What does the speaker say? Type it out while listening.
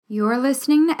You're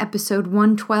listening to episode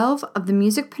 112 of the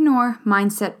Musicpreneur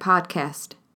Mindset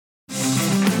Podcast.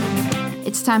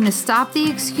 It's time to stop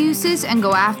the excuses and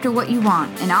go after what you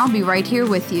want, and I'll be right here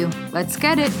with you. Let's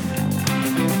get it.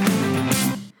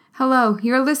 Hello,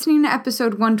 you're listening to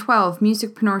episode 112,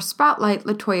 Musicpreneur Spotlight,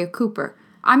 Latoya Cooper.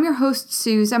 I'm your host,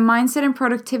 Suze, a mindset and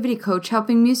productivity coach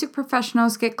helping music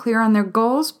professionals get clear on their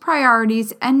goals,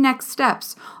 priorities, and next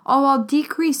steps, all while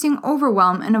decreasing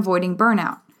overwhelm and avoiding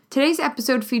burnout. Today's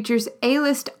episode features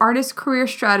A-list artist career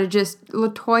strategist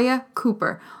Latoya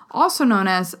Cooper, also known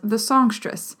as the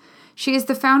Songstress. She is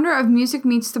the founder of Music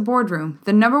Meets the Boardroom,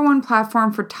 the #1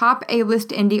 platform for top A-list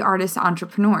indie artist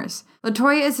entrepreneurs.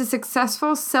 Latoya is a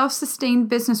successful, self-sustained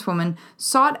businesswoman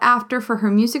sought after for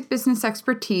her music business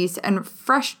expertise and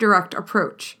fresh, direct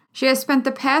approach. She has spent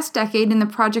the past decade in the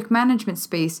project management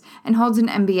space and holds an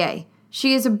MBA.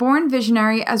 She is a born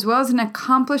visionary as well as an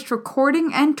accomplished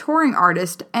recording and touring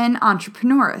artist and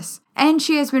entrepreneuress. And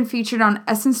she has been featured on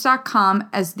Essence.com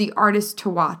as the artist to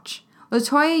watch.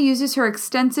 Latoya uses her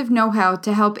extensive know-how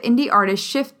to help indie artists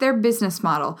shift their business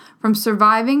model from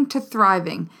surviving to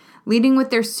thriving, leading with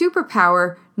their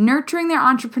superpower, nurturing their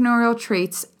entrepreneurial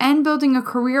traits, and building a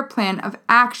career plan of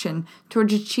action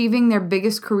towards achieving their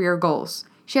biggest career goals.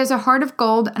 She has a heart of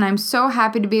gold, and I'm so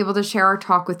happy to be able to share our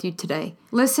talk with you today.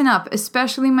 Listen up,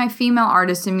 especially my female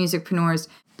artists and musicpreneurs,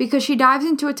 because she dives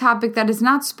into a topic that is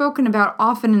not spoken about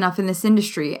often enough in this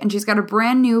industry, and she's got a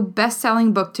brand new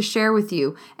best-selling book to share with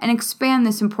you and expand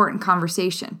this important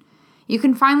conversation. You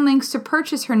can find links to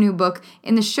purchase her new book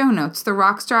in the show notes,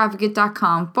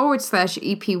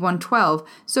 therockstaradvocate.com/EP112,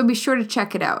 so be sure to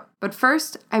check it out. But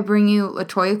first, I bring you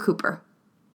Latoya Cooper.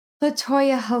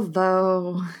 Latoya,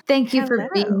 hello. Thank you for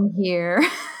being here.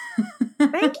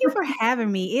 Thank you for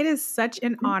having me. It is such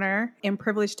an honor and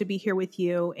privilege to be here with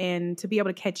you and to be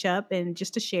able to catch up and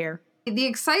just to share. The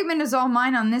excitement is all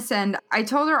mine on this end. I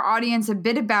told our audience a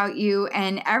bit about you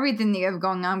and everything that you have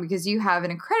going on because you have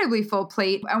an incredibly full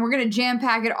plate, and we're going to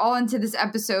jam-pack it all into this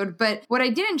episode. But what I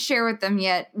didn't share with them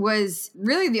yet was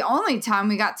really the only time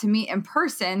we got to meet in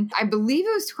person. I believe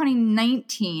it was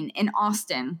 2019 in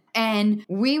Austin. And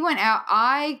we went out.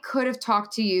 I could have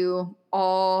talked to you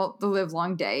all the live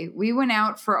long day. We went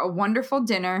out for a wonderful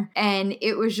dinner, and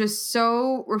it was just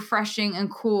so refreshing and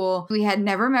cool. We had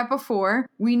never met before.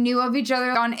 We knew of each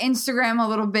other on Instagram a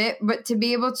little bit, but to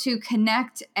be able to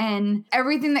connect and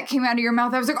everything that came out of your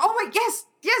mouth, I was like, oh my, yes,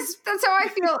 that's how I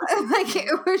feel. Like,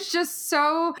 it was just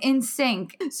so in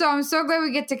sync. So I'm so glad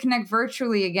we get to connect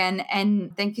virtually again.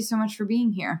 And thank you so much for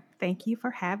being here. Thank you for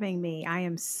having me. I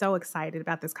am so excited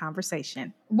about this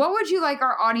conversation. What would you like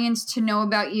our audience to know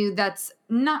about you that's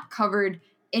not covered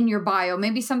in your bio?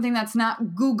 Maybe something that's not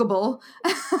Googleable.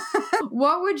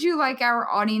 What would you like our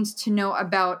audience to know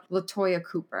about Latoya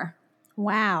Cooper?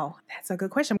 Wow, that's a good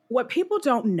question. What people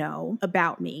don't know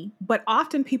about me, but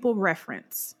often people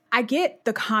reference, I get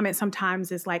the comment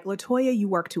sometimes is like, Latoya, you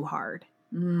work too hard.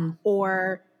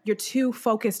 Or you're too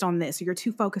focused on this, or you're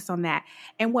too focused on that.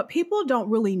 And what people don't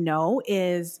really know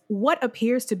is what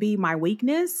appears to be my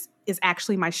weakness is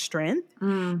actually my strength.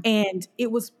 And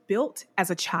it was built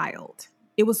as a child.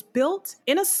 It was built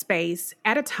in a space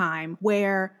at a time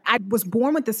where I was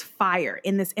born with this fire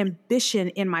and this ambition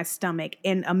in my stomach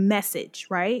and a message,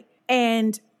 right?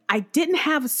 And I didn't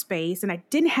have a space, and I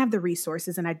didn't have the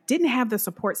resources, and I didn't have the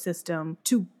support system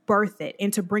to birth it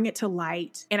and to bring it to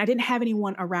light. And I didn't have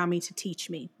anyone around me to teach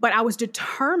me. But I was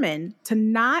determined to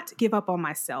not give up on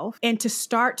myself and to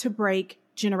start to break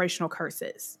generational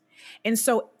curses. And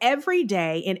so every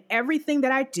day and everything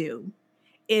that I do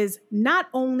is not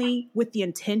only with the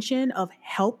intention of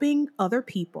helping other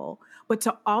people, but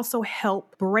to also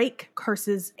help break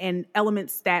curses and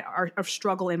elements that are of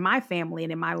struggle in my family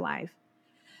and in my life.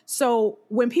 So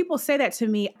when people say that to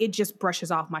me, it just brushes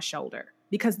off my shoulder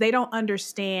because they don't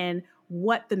understand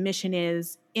what the mission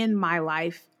is in my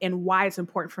life and why it's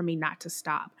important for me not to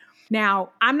stop.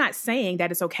 Now, I'm not saying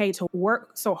that it's okay to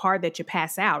work so hard that you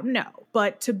pass out. No,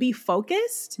 but to be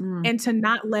focused and to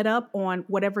not let up on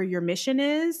whatever your mission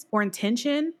is or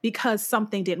intention because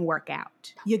something didn't work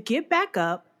out. You get back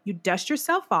up, you dust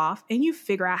yourself off, and you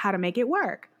figure out how to make it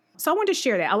work. So I wanted to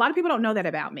share that. A lot of people don't know that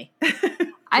about me.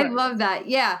 I love that.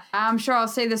 Yeah. I'm sure I'll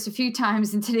say this a few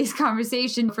times in today's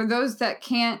conversation. For those that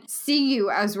can't see you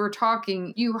as we're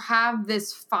talking, you have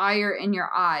this fire in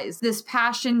your eyes. This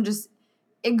passion just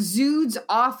exudes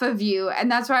off of you.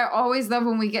 And that's why I always love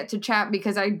when we get to chat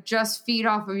because I just feed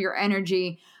off of your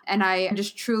energy and I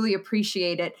just truly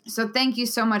appreciate it. So thank you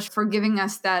so much for giving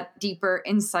us that deeper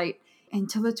insight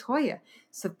into Latoya.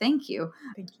 So thank you.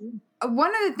 Thank you.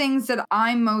 One of the things that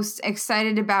I'm most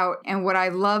excited about and what I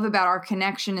love about our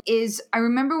connection is I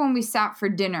remember when we sat for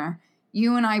dinner,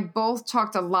 you and I both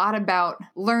talked a lot about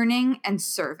learning and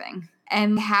serving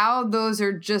and how those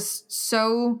are just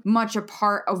so much a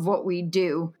part of what we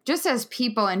do, just as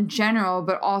people in general,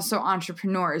 but also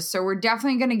entrepreneurs. So we're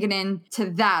definitely going to get into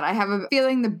that. I have a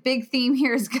feeling the big theme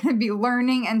here is going to be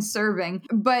learning and serving.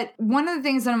 But one of the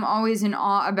things that I'm always in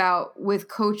awe about with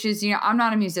coaches, I'm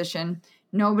not a musician.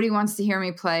 Nobody wants to hear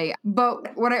me play.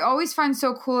 But what I always find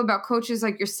so cool about coaches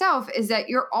like yourself is that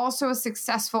you're also a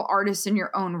successful artist in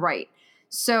your own right.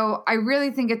 So I really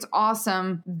think it's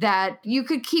awesome that you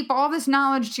could keep all this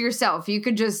knowledge to yourself. You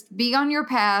could just be on your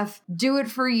path, do it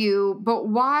for you, but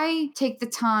why take the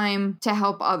time to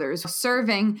help others?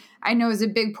 Serving, I know, is a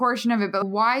big portion of it, but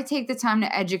why take the time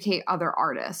to educate other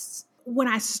artists? When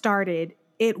I started,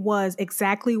 it was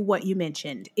exactly what you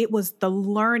mentioned. It was the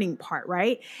learning part,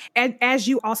 right? And as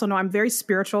you also know, I'm very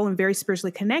spiritual and very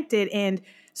spiritually connected. And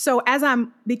so as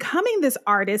I'm becoming this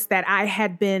artist that I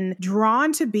had been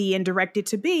drawn to be and directed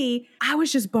to be, I was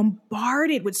just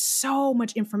bombarded with so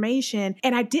much information.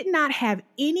 And I did not have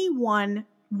anyone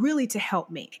really to help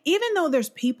me. Even though there's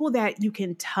people that you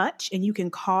can touch and you can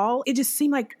call, it just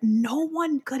seemed like no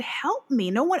one could help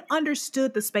me. No one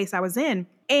understood the space I was in.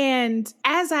 And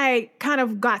as I kind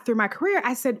of got through my career,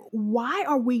 I said, why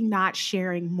are we not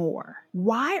sharing more?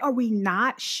 Why are we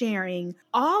not sharing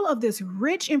all of this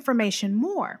rich information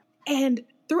more? And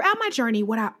throughout my journey,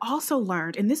 what I also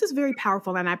learned, and this is very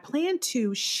powerful, and I plan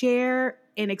to share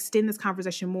and extend this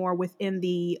conversation more within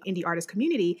the indie artist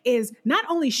community, is not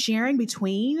only sharing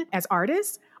between as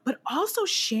artists, but also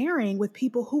sharing with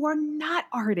people who are not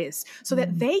artists so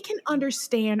that they can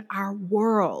understand our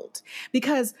world.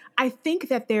 Because I think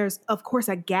that there's, of course,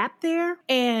 a gap there.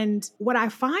 And what I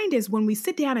find is when we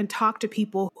sit down and talk to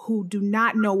people who do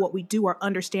not know what we do or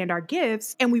understand our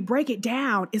gifts, and we break it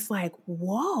down, it's like,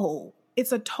 whoa.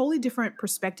 It's a totally different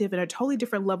perspective and a totally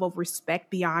different level of respect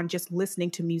beyond just listening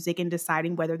to music and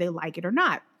deciding whether they like it or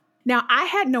not. Now, I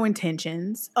had no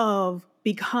intentions of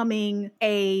becoming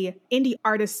a indie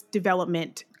artist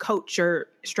development coach or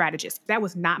strategist. That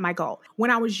was not my goal.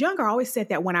 When I was younger, I always said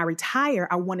that when I retire,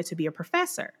 I wanted to be a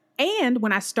professor. And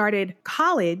when I started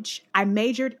college, I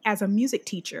majored as a music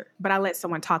teacher, but I let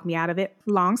someone talk me out of it.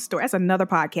 Long story. That's another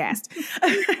podcast.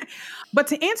 But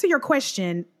to answer your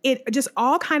question, it just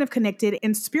all kind of connected.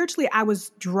 And spiritually, I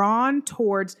was drawn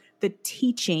towards the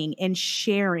teaching and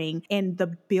sharing and the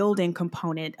building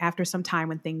component after some time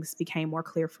when things became more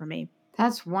clear for me.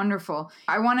 That's wonderful.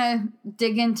 I want to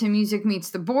dig into Music Meets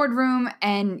the Boardroom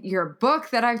and your book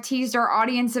that I've teased our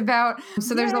audience about.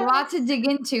 So there's a lot to dig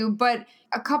into, but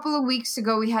a couple of weeks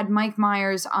ago, we had Mike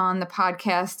Myers on the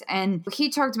podcast, and he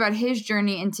talked about his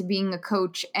journey into being a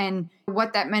coach and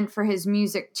what that meant for his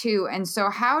music too. And so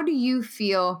how do you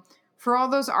feel for all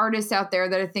those artists out there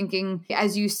that are thinking,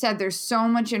 as you said, there's so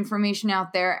much information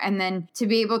out there, and then to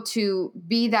be able to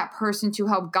be that person to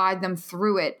help guide them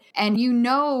through it. And you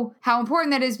know how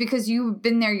important that is because you've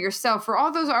been there yourself. For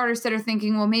all those artists that are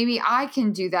thinking, well, maybe I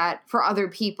can do that for other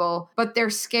people, but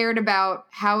they're scared about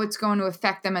how it's going to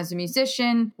affect them as a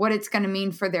musician, what it's going to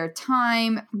mean for their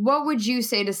time. What would you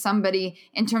say to somebody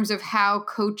in terms of how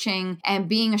coaching and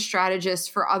being a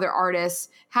strategist for other artists,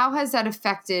 how has that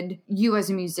affected you as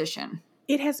a musician?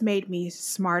 It has made me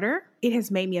smarter. It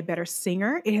has made me a better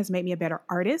singer. It has made me a better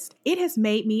artist. It has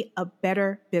made me a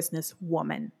better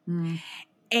businesswoman.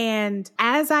 And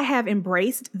as I have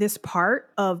embraced this part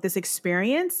of this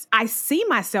experience, I see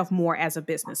myself more as a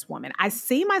businesswoman. I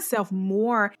see myself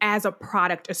more as a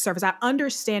product or service. I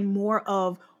understand more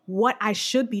of what I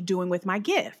should be doing with my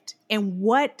gift and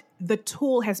what the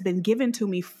tool has been given to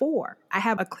me for. I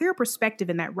have a clear perspective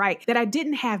in that right that I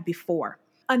didn't have before.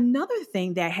 Another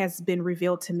thing that has been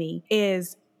revealed to me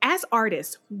is as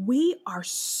artists, we are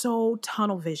so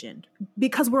tunnel visioned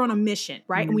because we're on a mission,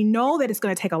 right? And we know that it's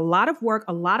going to take a lot of work,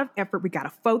 a lot of effort. We got to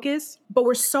focus, but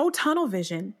we're so tunnel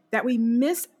visioned that we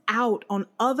miss out on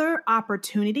other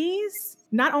opportunities,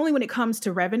 not only when it comes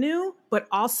to revenue, but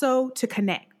also to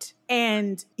connect.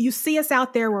 And you see us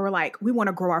out there where we're like, we want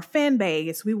to grow our fan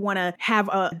base. We want to have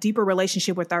a deeper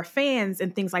relationship with our fans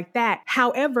and things like that.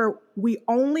 However, we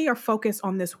only are focused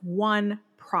on this one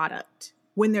product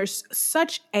when there's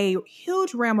such a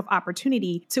huge realm of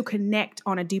opportunity to connect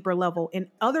on a deeper level in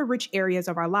other rich areas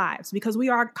of our lives because we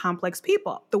are complex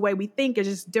people. The way we think is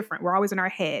just different. We're always in our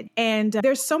head. And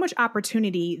there's so much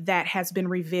opportunity that has been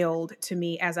revealed to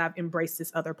me as I've embraced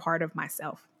this other part of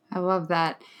myself. I love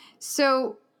that.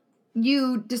 So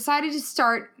you decided to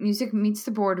start Music Meets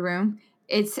the Boardroom.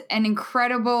 It's an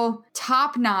incredible,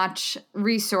 top-notch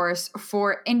resource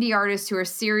for indie artists who are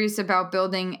serious about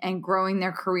building and growing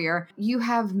their career. You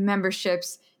have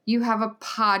memberships. You have a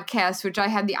podcast, which I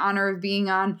had the honor of being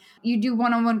on. You do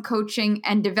one-on-one coaching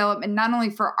and development, not only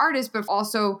for artists, but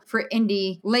also for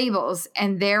indie labels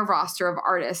and their roster of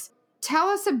artists. Tell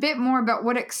us a bit more about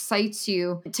what excites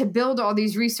you to build all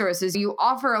these resources. You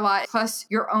offer a lot, plus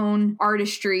your own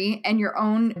artistry and your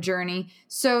own journey.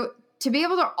 So to be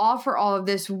able to offer all of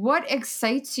this, what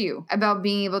excites you about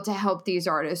being able to help these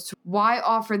artists? Why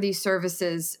offer these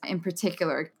services in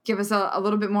particular? Give us a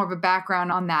little bit more of a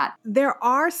background on that. There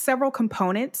are several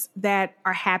components that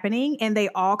are happening, and they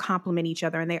all complement each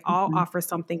other, and they all offer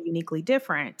something uniquely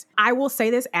different. I will say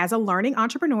this as a learning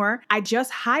entrepreneur, I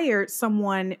just hired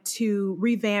someone to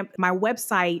revamp my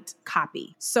website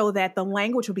copy so that the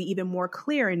language will be even more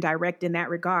clear and direct in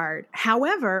that regard.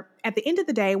 However, at the end of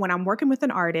the day, when I'm working with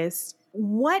an artist,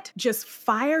 what just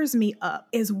fires me up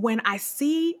is when I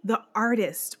see the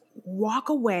artist walk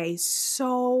away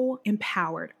so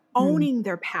empowered, owning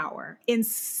their power, and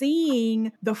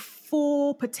seeing the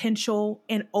full potential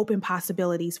and open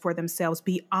possibilities for themselves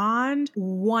beyond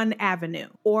one avenue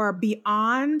or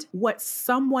beyond what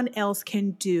someone else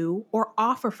can do or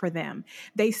offer for them.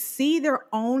 They see their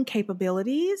own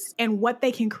capabilities and what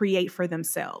they can create for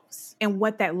themselves and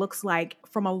what that looks like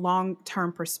from a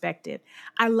long-term perspective.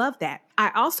 I love that.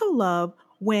 I also love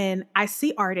when I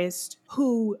see artists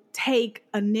who take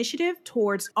initiative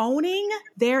towards owning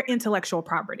their intellectual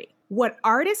property. What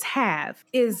artists have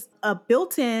is a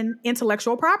built-in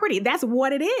intellectual property. That's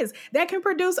what it is. That can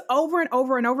produce over and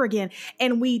over and over again.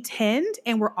 And we tend,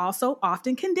 and we're also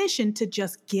often conditioned to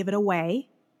just give it away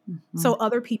so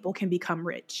other people can become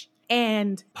rich.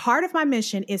 And part of my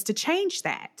mission is to change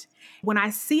that. When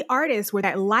I see artists where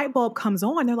that light bulb comes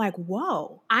on, they're like,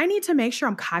 whoa, I need to make sure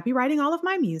I'm copywriting all of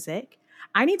my music.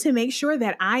 I need to make sure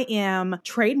that I am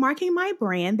trademarking my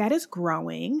brand that is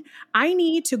growing. I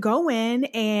need to go in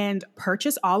and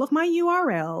purchase all of my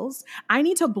URLs. I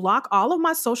need to block all of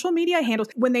my social media handles.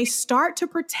 When they start to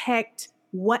protect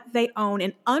what they own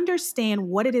and understand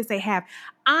what it is they have,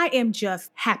 I am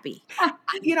just happy.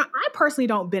 I personally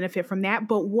don't benefit from that,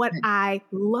 but what I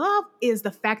love is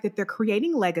the fact that they're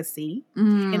creating legacy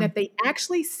and that they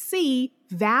actually see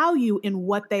value in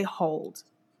what they hold.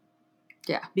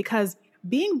 Yeah. Because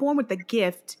being born with a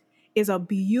gift is a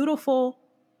beautiful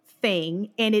thing,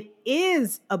 and it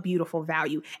is a beautiful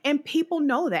value. And people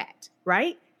know that,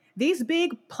 right? These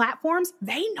big platforms,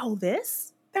 they know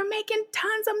this. They're making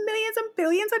tons of millions and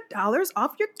billions of dollars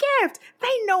off your gift.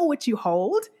 They know what you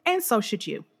hold, and so should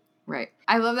you. Right.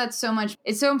 I love that so much.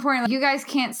 It's so important. Like, you guys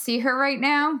can't see her right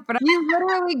now, but you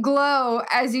literally glow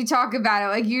as you talk about it.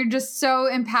 Like, you're just so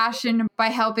impassioned by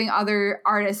helping other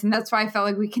artists. And that's why I felt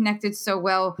like we connected so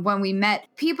well when we met.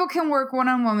 People can work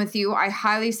one-on-one with you. I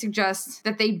highly suggest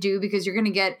that they do, because you're going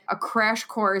to get a crash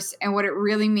course in what it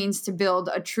really means to build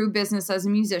a true business as a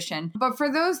musician. But for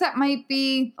those that might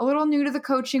be a little new to the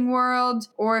coaching world,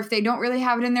 or if they don't really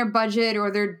have it in their budget,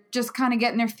 or they're just kind of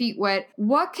getting their feet wet,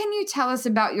 what can you tell us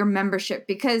about your membership?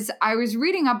 Because I was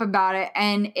reading up about it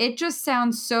and it just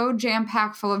sounds so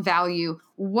jam-packed full of value.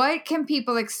 What can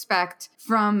people expect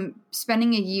from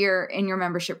spending a year in your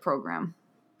membership program?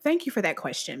 Thank you for that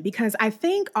question, because I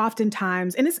think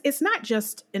oftentimes, and it's not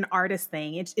just an artist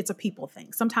thing, it's a people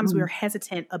thing. Sometimes we're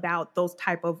hesitant about those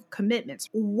type of commitments.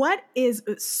 What is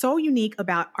so unique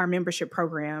about our membership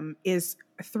program is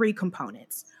 3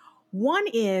 components. One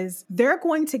is they're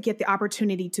going to get the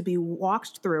opportunity to be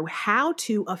walked through how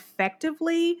to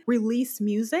effectively release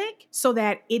music so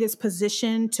that it is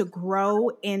positioned to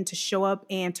grow and to show up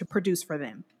and to produce for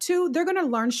them. 2, they're going to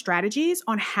learn strategies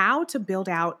on how to build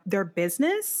out their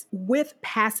business with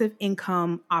passive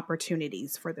income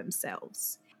opportunities for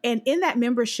themselves. And in that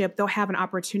membership, they'll have an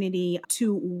opportunity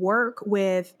to work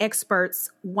with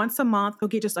experts once a month. They'll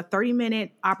get just a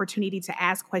 30-minute opportunity to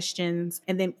ask questions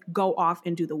and then go off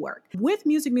and do the work. With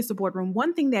Music Meets the Boardroom,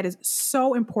 one thing that is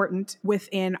so important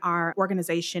within our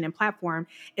organization and platform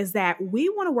is that we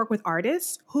want to work with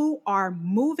artists who are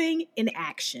moving in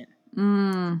action.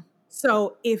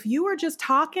 So if you are just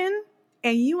talking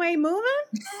and you ain't moving,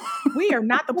 we are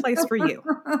not the place for you.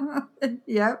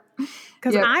 Yep.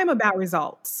 Because I'm about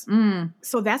results.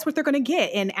 So that's what they're going to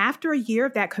get. And after a year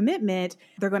of that commitment,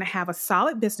 they're going to have a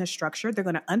solid business structure. They're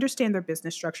going to understand their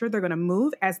business structure. They're going to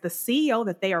move as the CEO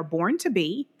that they are born to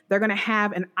be. They're going to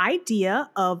have an idea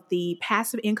of the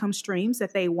passive income streams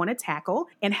that they want to tackle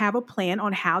and have a plan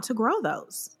on how to grow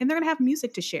those. And they're going to have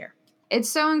music to share. It's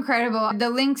so incredible. The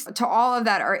links to all of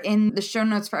that are in the show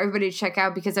notes for everybody to check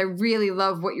out because I really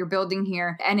love what you're building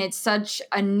here. And it's such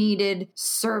a needed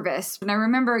service. And I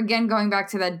remember again going back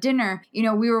to that dinner, you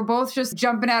know, we were both just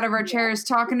jumping out of our chairs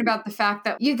talking about the fact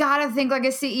that you got to think like a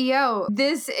CEO.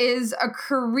 This is a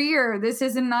career. This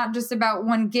isn't not just about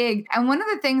one gig. And one of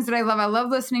the things that I love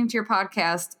listening to your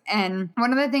podcast. And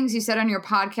one of the things you said on your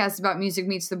podcast about Music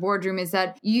Meets the Boardroom is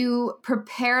that you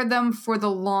prepare them for the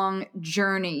long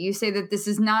journey. You say that this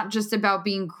is not just about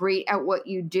being great at what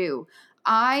you do.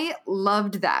 I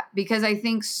loved that because I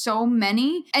think so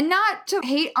many, and not to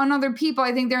hate on other people,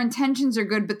 I think their intentions are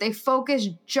good, but they focus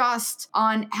just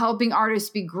on helping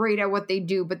artists be great at what they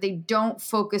do, but they don't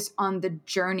focus on the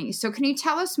journey. So can you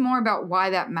tell us more about why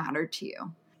that mattered to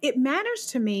you? It matters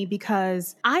to me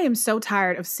because I am so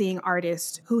tired of seeing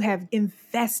artists who have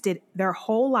invested their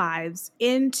whole lives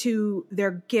into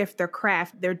their gift, their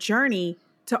craft, their journey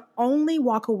to only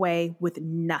walk away with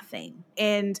nothing.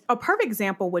 And a perfect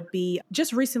example would be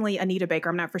just recently Anita Baker.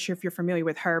 I'm not for sure if you're familiar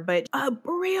with her, but a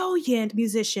brilliant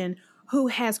musician who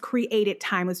has created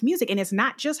timeless music. And it's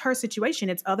not just her situation.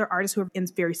 It's other artists who are in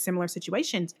very similar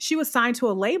situations. She was signed to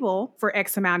a label for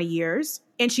X amount of years,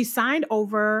 and she signed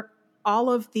over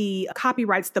all of the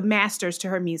copyrights, the masters to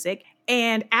her music.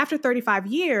 And after 35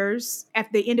 years,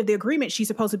 at the end of the agreement, she's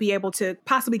supposed to be able to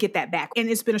possibly get that back. And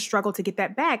it's been a struggle to get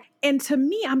that back. And to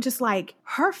me, I'm just like,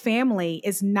 her family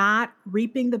is not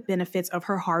reaping the benefits of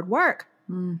her hard work.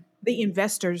 The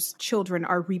investors' children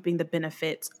are reaping the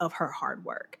benefits of her hard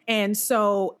work. And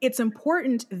so it's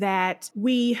important that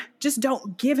we just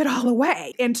don't give it all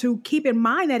away and to keep in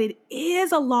mind that it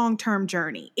is a long-term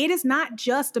journey. It is not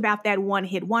just about that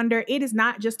one-hit wonder. It is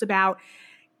not just about,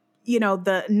 you know,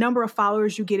 the number of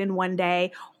followers you get in one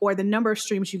day or the number of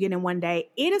streams you get in one day.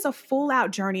 It is a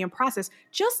full-out journey and process,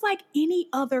 just like any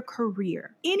other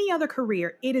career. Any other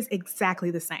career, it is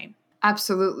exactly the same.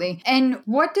 Absolutely. And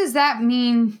what does that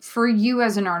mean for you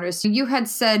as an artist? You had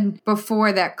said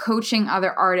before that coaching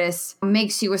other artists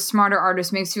makes you a smarter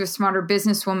artist, makes you a smarter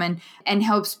businesswoman, and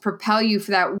helps propel you for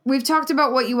that. We've talked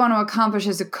about what you want to accomplish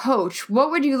as a coach.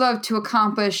 What would you love to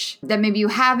accomplish that maybe you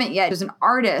haven't yet as an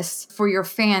artist for your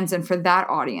fans and for that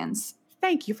audience?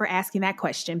 Thank you for asking that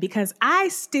question because I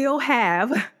still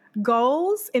have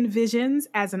goals and visions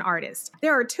as an artist.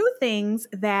 There are two things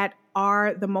that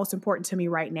are the most important to me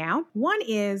right now. One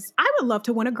is I would love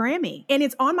to win a Grammy, and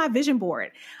it's on my vision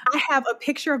board. I have a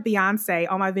picture of Beyonce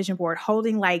on my vision board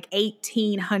holding like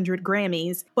 1,800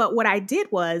 Grammys. But what I did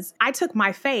was I took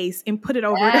my face and put it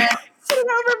over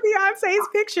Beyonce's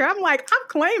picture. I'm like, I'm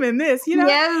claiming this, you know?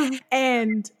 Yes.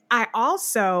 And I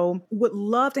also would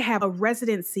love to have a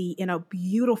residency in a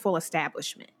beautiful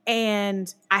establishment.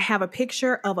 And I have a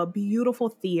picture of a beautiful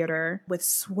theater with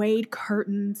suede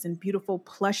curtains and beautiful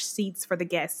plush seats for the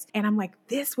guests. And I'm like,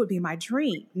 this would be my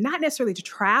dream. Not necessarily to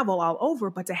travel all over,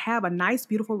 but to have a nice,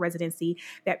 beautiful residency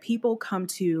that people come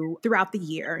to throughout the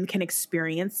year and can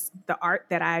experience the art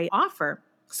that I offer.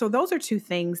 So those are two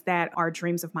things that are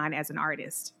dreams of mine as an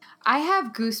artist. I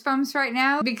have goosebumps right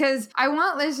now because I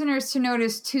want listeners to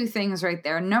notice two things right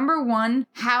there. Number one,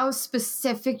 how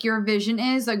specific your vision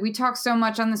is. Like we talk so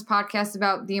much on this podcast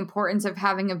about the importance of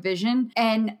having a vision,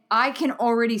 and I can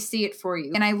already see it for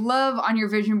you. And I love on your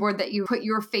vision board that you put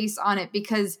your face on it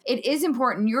because it is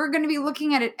important. You're going to be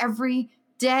looking at it every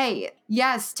day.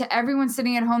 Yes, to everyone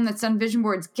sitting at home that's done vision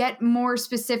boards, get more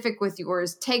specific with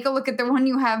yours. Take a look at the one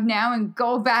you have now and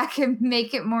go back and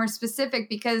make it more specific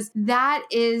because that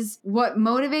is what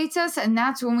motivates us. And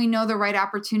that's when we know the right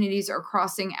opportunities are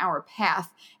crossing our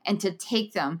path and to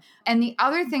take them. And the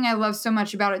other thing I love so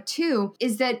much about it too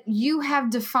is that you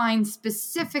have defined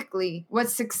specifically what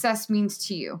success means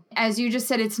to you. As you just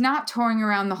said, it's not touring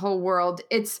around the whole world.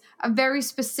 It's a very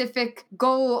specific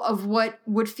goal of what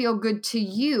would feel good to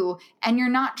you. And you're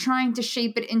not trying to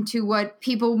shape it into what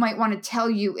people might want to tell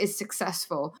you is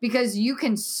successful, because you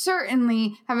can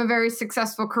certainly have a very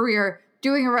successful career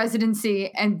doing a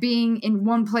residency and being in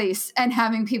one place and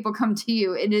having people come to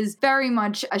you. It is very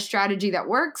much a strategy that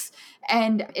works.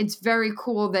 And it's very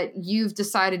cool that you've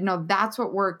decided, no, that's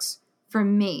what works for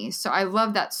me. So I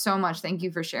love that so much. Thank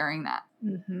you for sharing that.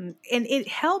 Mm-hmm. And it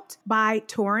helped by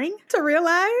touring to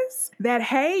realize that,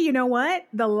 hey, you know what?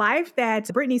 The life that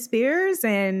Britney Spears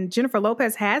and Jennifer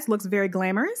Lopez has looks very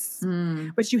glamorous,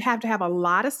 but you have to have a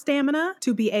lot of stamina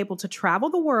to be able to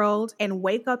travel the world and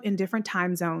wake up in different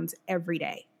time zones every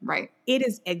day. Right. It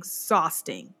is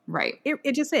exhausting. Right.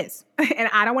 It just is. And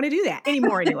I don't want to do that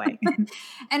anymore anyway.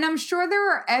 And I'm sure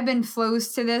there are ebb and flows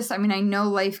to this. I mean, I know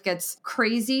life gets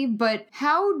crazy, but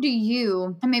how do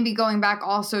you, and maybe going back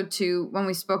also to when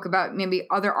we spoke about maybe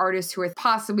other artists who are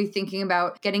possibly thinking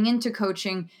about getting into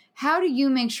coaching, how do you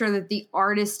make sure that the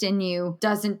artist in you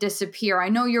doesn't disappear? I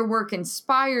know your work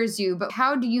inspires you, but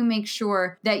how do you make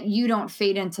sure that you don't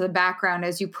fade into the background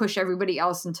as you push everybody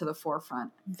else into the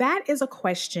forefront? That is a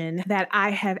question that I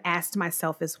have asked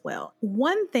myself as well.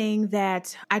 One thing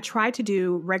that I try to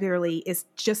do regularly is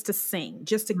just to sing,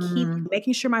 just to keep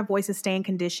making sure my voice is staying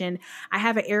conditioned. I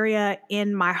have an area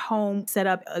in my home set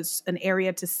up as an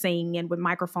area to sing and with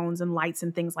microphones and lights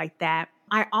and things like that.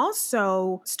 I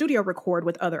also studio record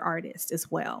with other artists as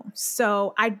well.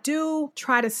 So I do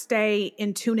try to stay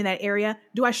in tune in that area.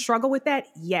 Do I struggle with that?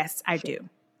 Yes, I do.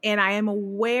 And I am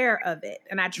aware of it.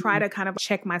 And I try to kind of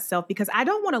check myself because I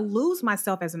don't want to lose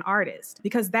myself as an artist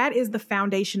because that is the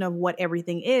foundation of what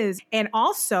everything is. And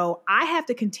also, I have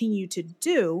to continue to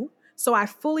do so I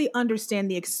fully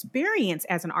understand the experience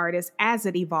as an artist as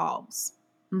it evolves.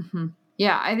 Mm-hmm.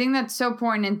 Yeah, I think that's so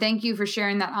important. And thank you for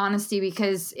sharing that honesty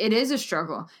because it is a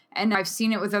struggle. And I've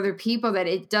seen it with other people that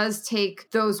it does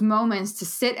take those moments to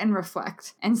sit and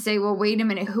reflect and say, well, wait a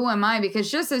minute, who am I?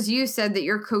 Because just as you said that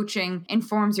your coaching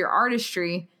informs your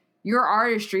artistry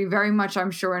very much, I'm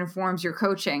sure, informs your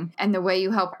coaching and the way you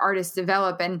help artists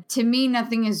develop. And to me,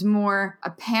 nothing is more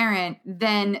apparent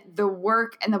than the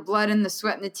work and the blood and the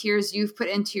sweat and the tears you've put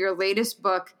into your latest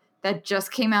book that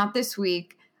just came out this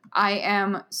week. I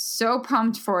am so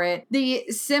pumped for it. The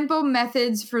Simple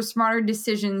Methods for Smarter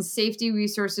Decisions, Safety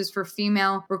Resources for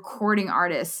Female Recording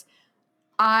Artists.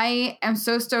 I am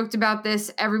so stoked about this.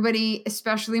 Everybody,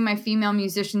 especially my female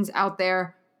musicians out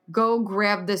there, go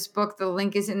grab this book. The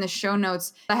link is in the show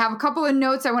notes. I have a couple of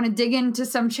notes. I want to dig into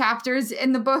some chapters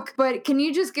in the book, but can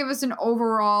you just give us an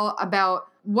overall about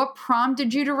what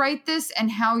prompted you to write this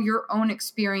and how your own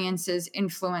experiences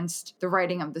influenced the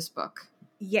writing of this book?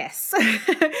 Yes,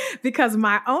 because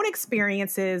my own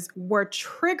experiences were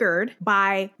triggered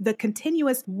by the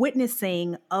continuous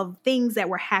witnessing of things that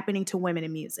were happening to women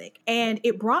in music. And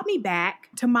it brought me back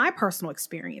to my personal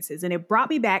experiences. And it brought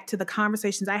me back to the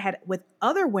conversations I had with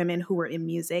other women who were in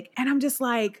music. And I'm just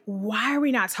like, why are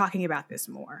we not talking about this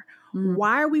more?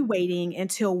 Why are we waiting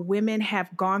until women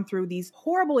have gone through these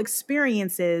horrible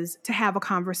experiences to have a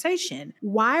conversation?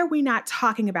 Why are we not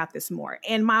talking about this more?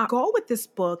 And my goal with this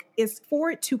book is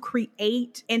for it to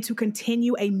create and to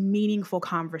continue a meaningful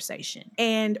conversation.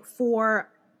 And for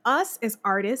us as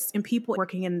artists and people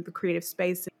working in the creative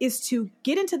space is to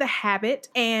get into the habit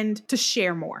and to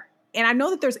share more. And I know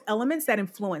that there's elements that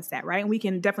influence that, right? And we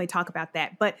can definitely talk about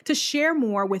that. But to share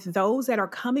more with those that are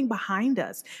coming behind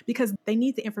us because they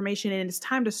need the information and it's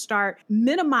time to start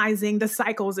minimizing the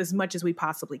cycles as much as we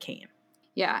possibly can.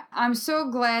 Yeah, I'm so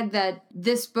glad that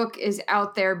this book is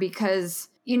out there because,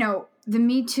 you know, the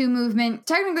Me Too movement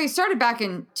technically started back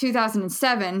in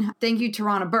 2007. Thank you,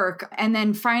 Tarana Burke. And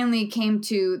then finally came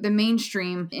to the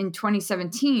mainstream in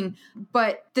 2017.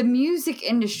 But the music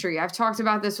industry, I've talked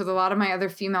about this with a lot of my other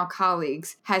female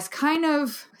colleagues, has kind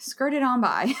of skirted on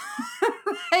by.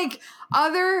 Like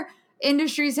other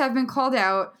industries have been called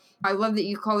out. I love that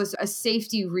you call this a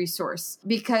safety resource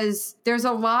because there's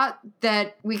a lot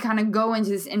that we kind of go into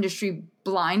this industry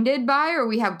blinded by or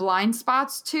we have blind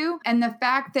spots to. And the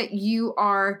fact that you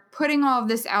are putting all of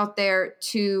this out there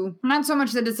to not so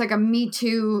much that it's like a Me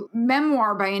Too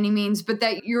memoir by any means, but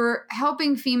that you're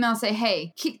helping females say,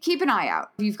 hey, keep an eye out.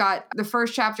 You've got the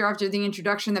first chapter after the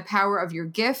introduction, The Power of Your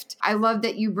Gift. I love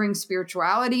that you bring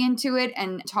spirituality into it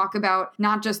and talk about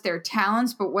not just their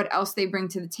talents, but what else they bring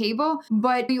to the table.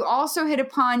 But you also hit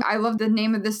upon, I love the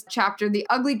name of this chapter, The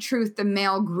Ugly Truth, the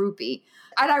Male Groupie.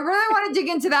 And I really want to dig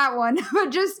into that one, but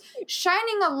just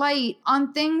shining a light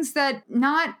on things that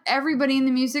not everybody in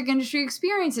the music industry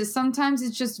experiences. Sometimes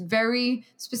it's just very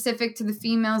specific to the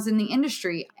females in the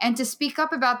industry. And to speak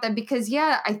up about that because,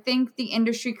 yeah, I think the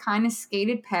industry kind of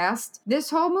skated past this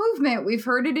whole movement. We've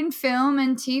heard it in film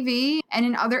and TV and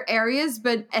in other areas,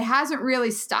 but it hasn't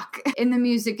really stuck in the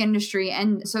music industry.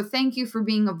 And so thank you for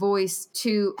being a voice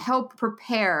to help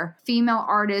prepare female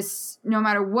artists, no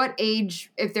matter what age,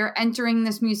 if they're entering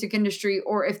this music industry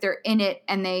or if they're in it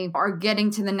and they are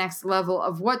getting to the next level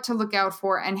of what to look out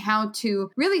for and how to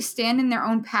really stand in their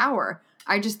own power.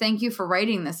 I just thank you for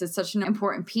writing this. It's such an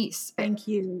important piece. Thank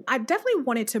you. I definitely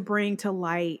wanted to bring to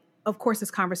light of course,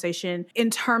 this conversation in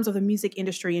terms of the music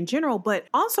industry in general, but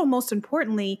also most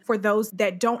importantly, for those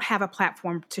that don't have a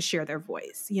platform to share their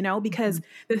voice, because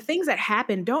the things that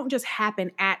happen don't just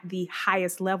happen at the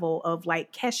highest level of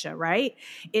like Kesha, right?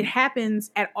 It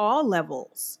happens at all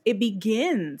levels. It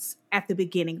begins at the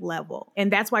beginning level. And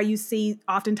that's why you see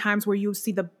oftentimes where you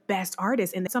see the best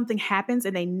artists and something happens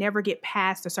and they never get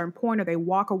past a certain point or they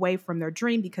walk away from their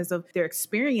dream because of their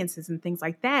experiences and things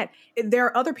like that. There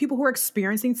are other people who are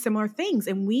experiencing similar things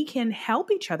and we can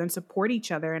help each other and support each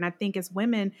other. And I think as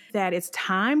women that it's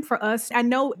time for us, I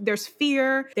know there's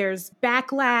fear, there's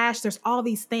backlash, there's all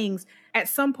these things. At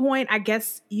some point, I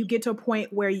guess you get to a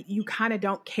point where you kind of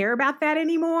don't care about that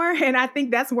anymore. And I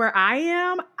think that's where I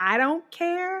am. I don't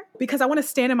care because I want to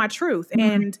stand in my truth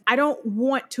and I don't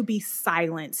want to be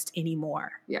silenced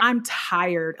anymore. Yeah. I'm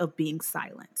tired of being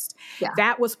silenced. Yeah.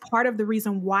 That was part of the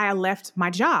reason why I left my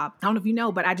job. I don't know if you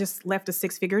know, but I just left a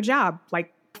 6-figure job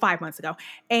like 5 months ago.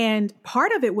 And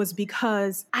part of it was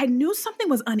because I knew something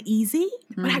was uneasy,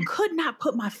 but I could not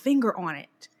put my finger on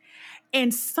it.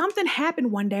 And something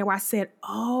happened one day where I said,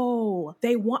 oh,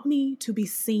 they want me to be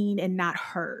seen and not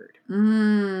heard.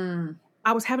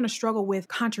 I was having a struggle with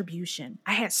contribution.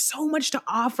 I had so much to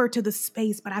offer to the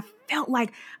space, but I felt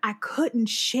like I couldn't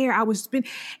share.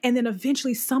 And then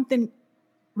eventually something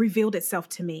revealed itself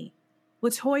to me.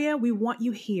 LaToya, we want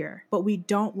you here, but we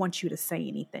don't want you to say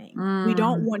anything. We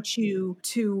don't want you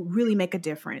to really make a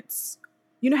difference.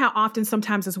 You know how often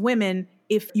sometimes as women,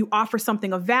 if you offer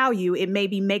something of value, it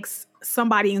maybe makes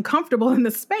somebody uncomfortable in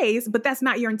the space, but that's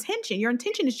not your intention. Your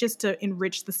intention is just to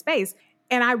enrich the space.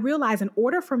 And I realized in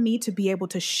order for me to be able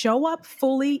to show up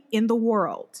fully in the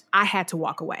world, I had to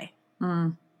walk away.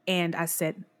 And I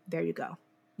said, there you go.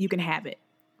 You can have it.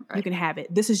 Right. You can have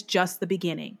it. This is just the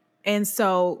beginning. And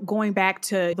so going back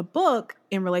to the book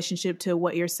in relationship to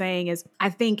what you're saying is, I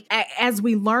think as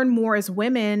we learn more as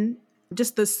women,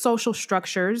 just the social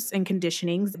structures and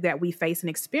conditionings that we face and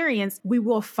experience, we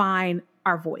will find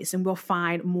our voice and we'll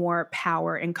find more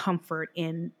power and comfort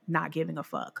in not giving a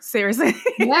fuck. Seriously.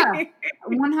 Yeah,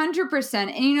 100%.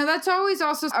 And that's always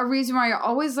also a reason why I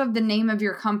always love the name of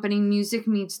your company, Music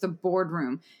Meets the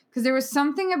Boardroom. Because there was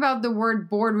something about the word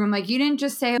boardroom, like you didn't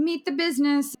just say, meet the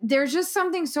business. There's just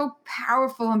something so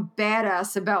powerful and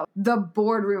badass about the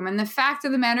boardroom. And the fact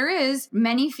of the matter is,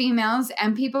 many females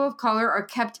and people of color are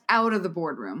kept out of the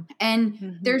boardroom.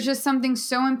 And there's just something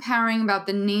so empowering about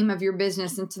the name of your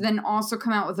business. And to then also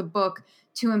come out with a book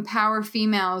to empower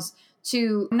females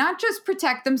to not just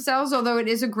protect themselves, although it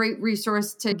is a great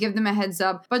resource to give them a heads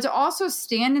up, but to also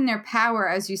stand in their power,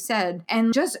 as you said,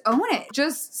 and just own it.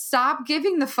 Just stop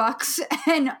giving the fucks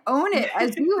and own it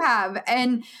as you have.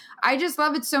 And I just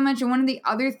love it so much. And one of the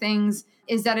other things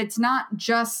is that it's not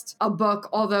just a book,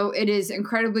 although it is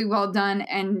incredibly well done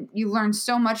and you learn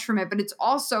so much from it, but it's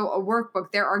also a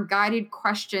workbook. There are guided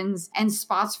questions and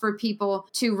spots for people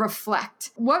to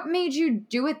reflect. What made you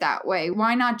do it that way?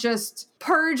 Why not just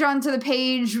purge onto the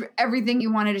page everything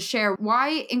you wanted to share?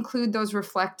 Why include those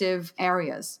reflective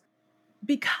areas?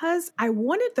 Because I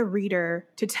wanted the reader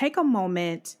to take a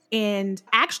moment and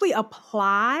actually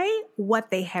apply what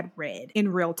they had read in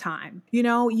real time.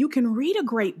 You can read a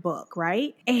great book,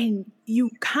 right? And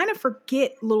you kind of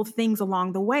forget little things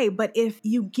along the way. But if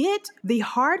you get the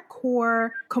hardcore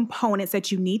components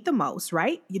that you need the most,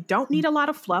 right? You don't need a lot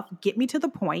of fluff. Get me to the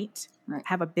point. Right.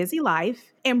 Have a busy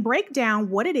life and break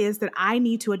down what it is that I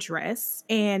need to address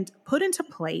and put into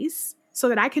place so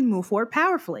that I can move forward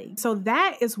powerfully. So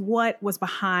that is what was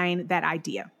behind that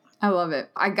idea. I love it.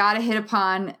 I got to hit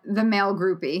upon the male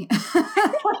groupie.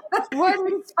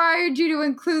 What inspired you to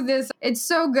include this? It's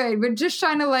so good, but just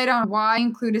shine a light on why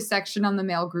include a section on the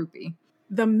male groupie.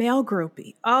 The male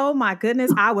groupie. Oh my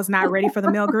goodness. I was not ready for the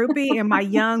male groupie in my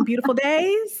young, beautiful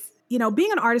days.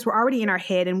 Being an artist, we're already in our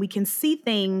head and we can see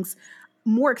things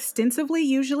more extensively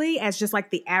usually as just like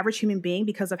the average human being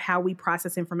because of how we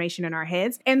process information in our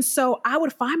heads. And so I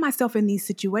would find myself in these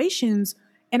situations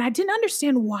and I didn't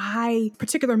understand why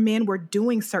particular men were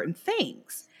doing certain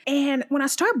things. And when I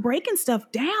start breaking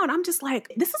stuff down, I'm just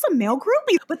like, this is a male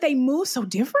groupie, but they move so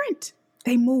different.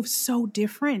 They move so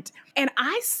different. And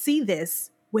I see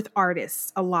this with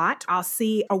artists a lot. I'll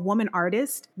see a woman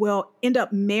artist will end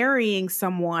up marrying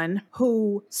someone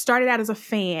who started out as a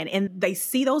fan and they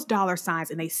see those dollar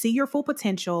signs and they see your full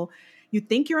potential. You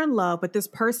think you're in love, but this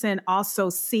person also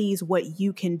sees what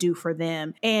you can do for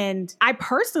them. And I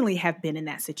personally have been in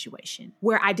that situation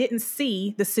where I didn't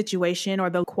see the situation or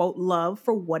the quote love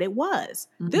for what it was.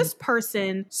 This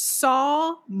person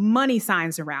saw money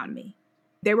signs around me.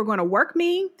 They were going to work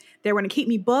me. They were going to keep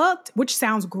me booked, which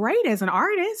sounds great as an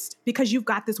artist because you've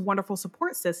got this wonderful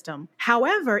support system.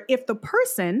 However, if the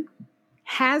person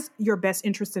has your best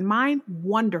interest in mind,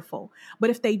 wonderful.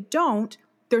 But if they don't,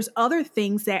 there's other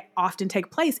things that often take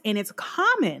place, and it's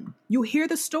common. You hear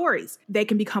the stories. They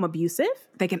can become abusive.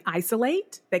 They can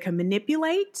isolate. They can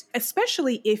manipulate,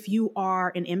 especially if you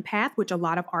are an empath, which a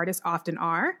lot of artists often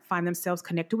are, find themselves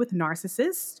connected with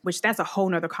narcissists, which that's a whole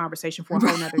nother conversation for a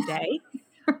whole nother day.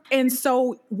 And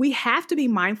so we have to be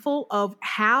mindful of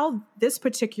how this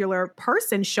particular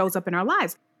person shows up in our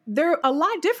lives. They're a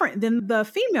lot different than the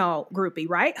female groupie,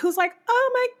 right? Who's like,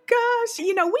 oh my gosh,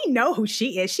 we know who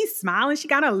she is. She's smiling. She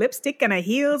got her lipstick and her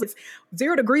heels. It's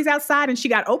 0 degrees outside and she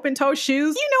got open toe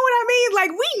shoes. You know what I mean?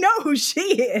 Like, we know who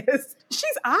she is.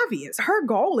 She's obvious. Her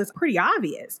goal is pretty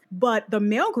obvious. But the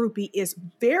male groupie is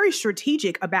very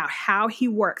strategic about how he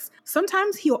works.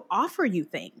 Sometimes he'll offer you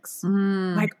things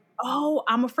like, oh,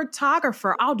 I'm a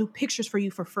photographer. I'll do pictures for you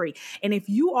for free. And if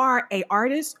you are an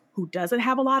artist who doesn't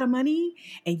have a lot of money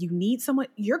and you need someone,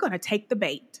 you're going to take the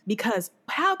bait, because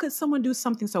how could someone do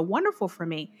something so wonderful for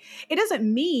me? It doesn't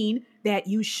mean that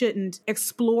you shouldn't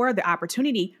explore the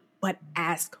opportunity, but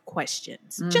ask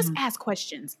questions. Just ask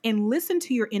questions and listen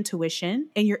to your intuition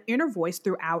and your inner voice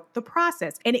throughout the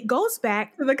process. And it goes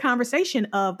back to the conversation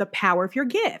of the power of your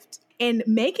gift. And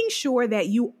making sure that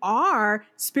you are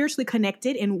spiritually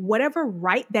connected in whatever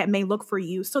right that may look for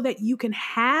you, so that you can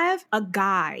have a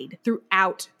guide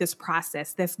throughout this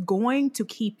process that's going to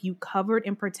keep you covered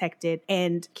and protected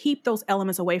and keep those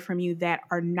elements away from you that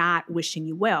are not wishing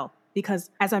you well.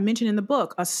 Because as I mentioned in the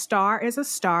book, a star is a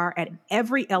star at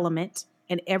every element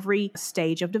and every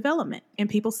stage of development, and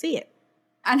people see it.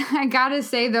 And I gotta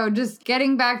say, though, just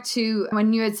getting back to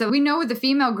when you had said, we know what the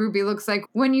female groupie looks like.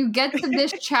 When you get to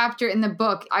this chapter in the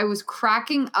book, I was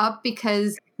cracking up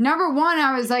because, number one,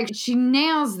 I was like, she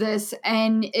nails this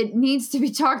and it needs to be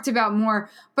talked about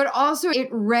more. But also it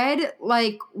read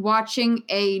like watching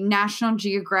a National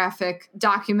Geographic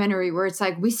documentary where it's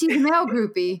like, we see the male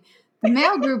groupie. The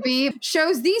male groupie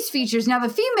shows these features. Now the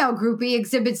female groupie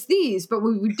exhibits these, but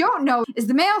what we don't know is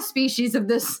the male species of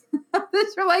this. I'm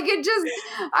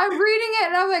reading it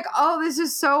and I'm like, oh, this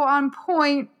is so on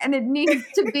point, and it needs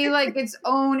to be like its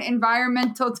own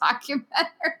environmental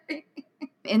documentary.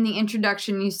 In the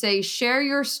introduction, you say, share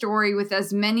your story with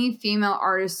as many female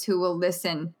artists who will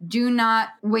listen. Do not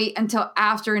wait until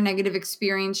after a negative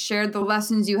experience. Share the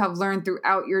lessons you have learned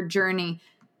throughout your journey.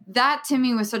 That to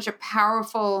me was such a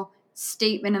powerful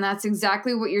statement, and that's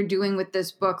exactly what you're doing with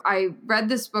this book. I read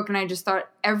this book and I just thought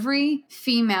every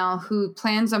female who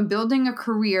plans on building a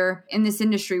career in this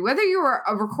industry, whether you are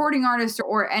a recording artist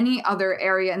or any other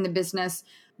area in the business,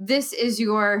 this is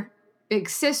your big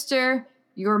sister,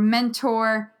 your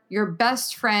mentor, your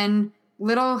best friend,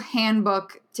 little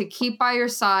handbook to keep by your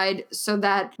side, so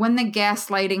that when the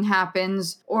gaslighting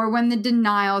happens or when the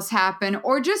denials happen,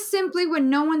 or just simply when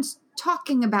no one's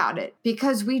talking about it,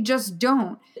 because we just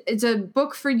don't. It's a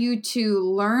book for you to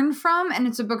learn from, and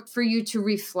it's a book for you to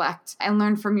reflect and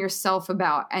learn from yourself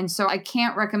about. And so I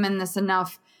can't recommend this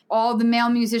enough. All the male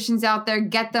musicians out there,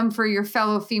 get them for your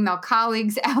fellow female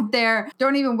colleagues out there.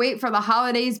 Don't even wait for the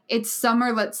holidays. It's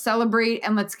summer. Let's celebrate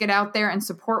and let's get out there and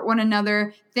support one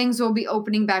another. Things will be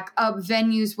opening back up.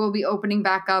 Venues will be opening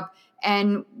back up.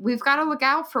 And we've got to look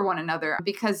out for one another,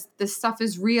 because this stuff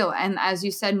is real. And as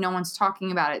you said, no one's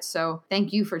talking about it. So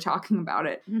thank you for talking about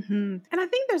it. Mm-hmm. And I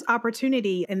think there's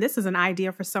opportunity, and this is an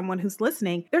idea for someone who's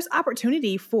listening, there's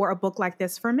opportunity for a book like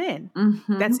this for men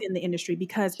that's in the industry,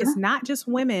 because it's not just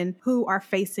women who are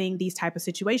facing these type of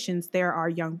situations. There are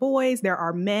young boys, there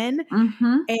are men,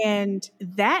 and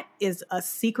that is a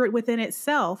secret within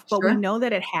itself. But we know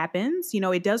that it happens.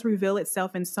 It does reveal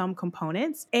itself in some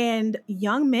components. And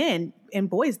young men and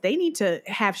boys, they need to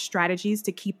have strategies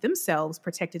to keep themselves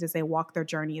protected as they walk their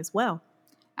journey as well.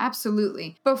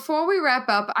 Absolutely. Before we wrap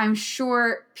up, I'm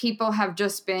sure people have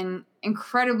just been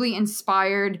incredibly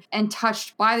inspired and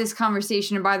touched by this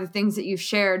conversation and by the things that you've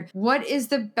shared. What is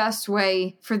the best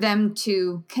way for them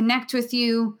to connect with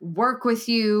you, work with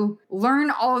you,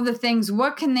 learn all of the things?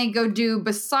 What can they go do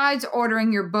besides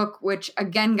ordering your book, which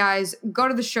again, guys, go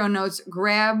to the show notes,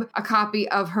 grab a copy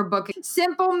of her book,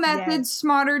 Simple Methods,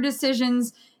 Smarter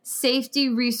Decisions, Safety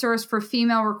Resource for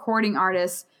Female Recording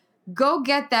Artists. Go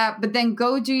get that, but then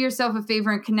go do yourself a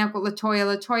favor and connect with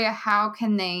LaToya. LaToya, how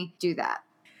can they do that?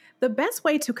 The best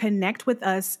way to connect with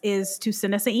us is to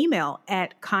send us an email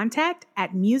at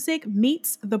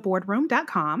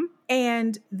contact@musicmeetstheboardroom.com.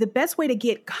 And the best way to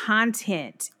get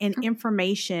content and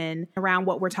information around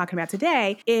what we're talking about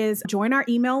today is join our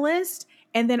email list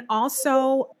And then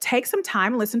also take some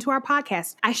time, listen to our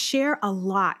podcast. I share a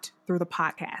lot through the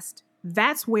podcast.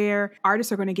 That's where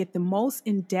artists are going to get the most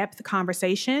in-depth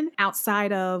conversation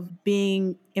outside of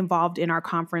being involved in our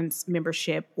conference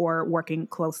membership or working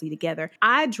closely together.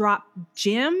 I drop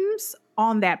gems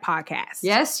on that podcast.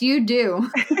 Yes, you do.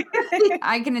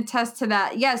 I can attest to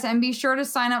that. Yes, and be sure to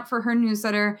sign up for her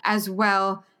newsletter as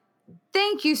well.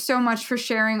 Thank you so much for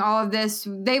sharing all of this.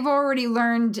 They've already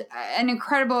learned an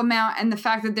incredible amount, and the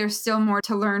fact that there's still more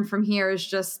to learn from here is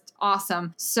just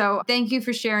awesome. So thank you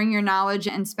for sharing your knowledge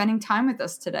and spending time with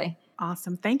us today.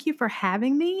 Awesome. Thank you for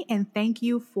having me, and thank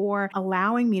you for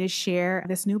allowing me to share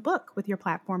this new book with your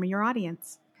platform and your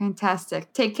audience.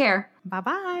 Fantastic. Take care.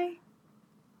 Bye-bye.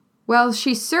 Well,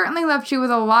 she certainly left you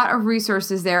with a lot of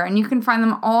resources there, and you can find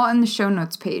them all in the show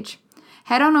notes page.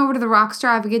 Head on over to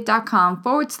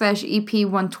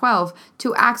therockstaradvocate.com/EP112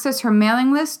 to access her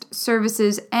mailing list,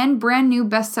 services, and brand new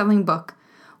best-selling book.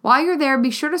 While you're there,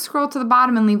 be sure to scroll to the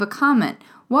bottom and leave a comment.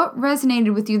 What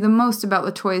resonated with you the most about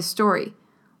LaToya's story?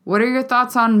 What are your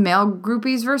thoughts on male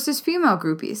groupies versus female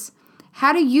groupies?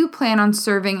 How do you plan on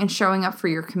serving and showing up for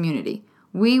your community?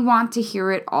 We want to hear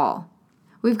it all.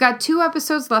 We've got 2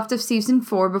 episodes left of Season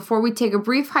 4 before we take a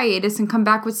brief hiatus and come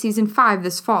back with Season 5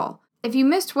 this fall. If you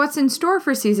missed what's in store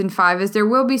for Season 5, as there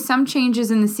will be some changes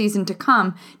in the season to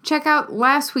come, check out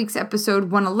last week's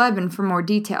episode 111 for more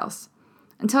details.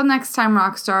 Until next time,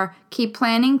 Rockstar, keep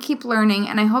planning, keep learning,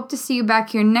 and I hope to see you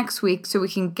back here next week so we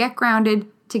can get grounded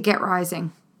to get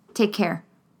rising. Take care.